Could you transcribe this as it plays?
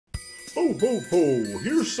Ho, ho, ho!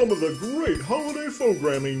 Here's some of the great holiday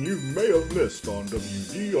programming you may have missed on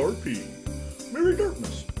WDRP. Merry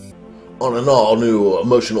Darkness! On an all-new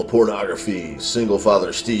emotional pornography, single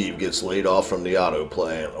father Steve gets laid off from the auto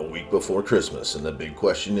plant a week before Christmas, and the big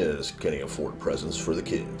question is, can he afford presents for the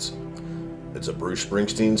kids? It's a Bruce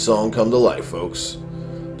Springsteen song come to life, folks.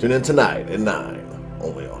 Tune in tonight at 9,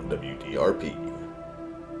 only on WDRP.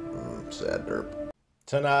 Sad derp.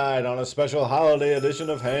 Tonight on a special holiday edition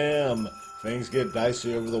of Ham, things get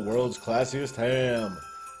dicey over the world's classiest ham.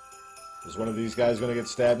 Is one of these guys going to get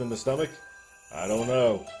stabbed in the stomach? I don't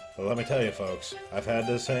know. But let me tell you, folks, I've had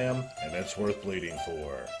this ham, and it's worth bleeding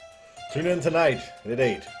for. Tune in tonight at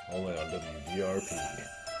 8, only on WDRP.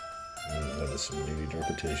 That is some neat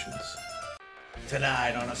interpretations.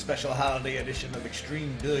 Tonight on a special holiday edition of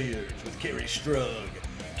Extreme Billiards with Carrie Strug,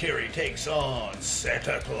 Carrie takes on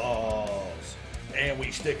Santa Claus. And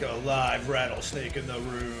we stick a live rattlesnake in the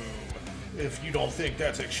room. If you don't think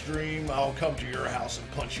that's extreme, I'll come to your house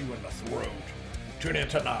and punch you in the throat. Tune in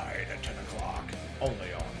tonight at 10 o'clock,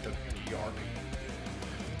 only on WDRP.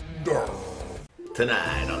 Grrr.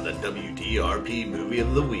 Tonight on the WDRP Movie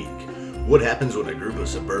of the Week, what happens when a group of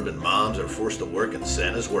suburban moms are forced to work in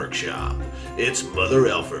Santa's workshop? It's Mother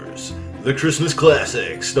Elfers, the Christmas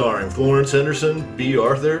classic starring Florence Henderson, B.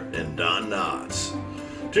 Arthur, and Don Knotts.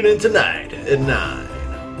 Tune in tonight at 9,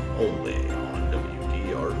 only on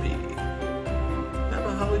WDRP. Have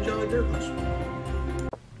a holly jolly Christmas.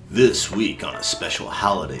 This week on a special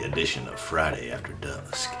holiday edition of Friday After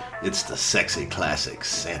Dusk, it's the sexy classic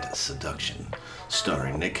Santa Seduction,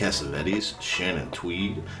 starring Nick Cassavetes, Shannon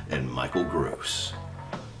Tweed, and Michael Gross.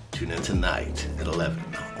 Tune in tonight at 11,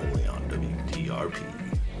 only on WDRP.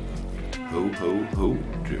 Ho, ho, ho,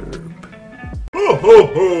 derp. Ho, ho,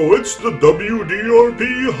 ho! It's the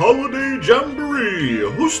WDRP Holiday Jamboree,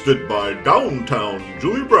 hosted by Downtown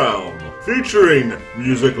Julie Brown, featuring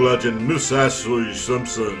music legend Miss Ashley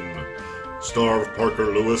Simpson, star of Parker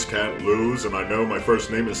Lewis Can't Lose, and I Know My First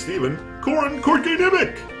Name is Steven, Corin Corky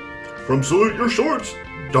Nimmick, from Salute Your Shorts,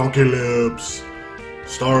 Donkey Lips,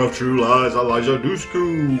 star of True Lies Elijah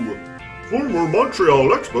Dushku, former Montreal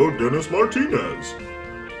Expo Dennis Martinez,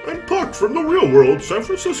 and Puck from the Real World San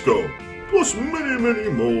Francisco, plus many, many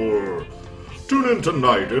more. Tune in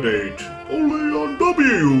tonight at 8, only on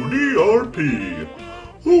WDRP.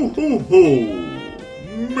 Ho, ho, ho!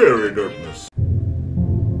 Merry Darkness.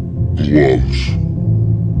 Gloves.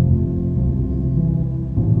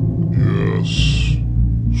 Yes,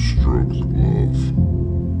 stroke the glove.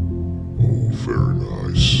 Oh, very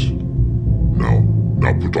nice.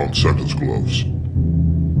 Now put on Santa's gloves.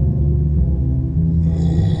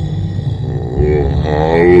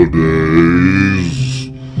 Holidays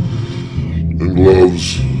and gloves.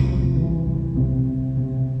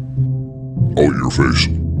 Oh, your face.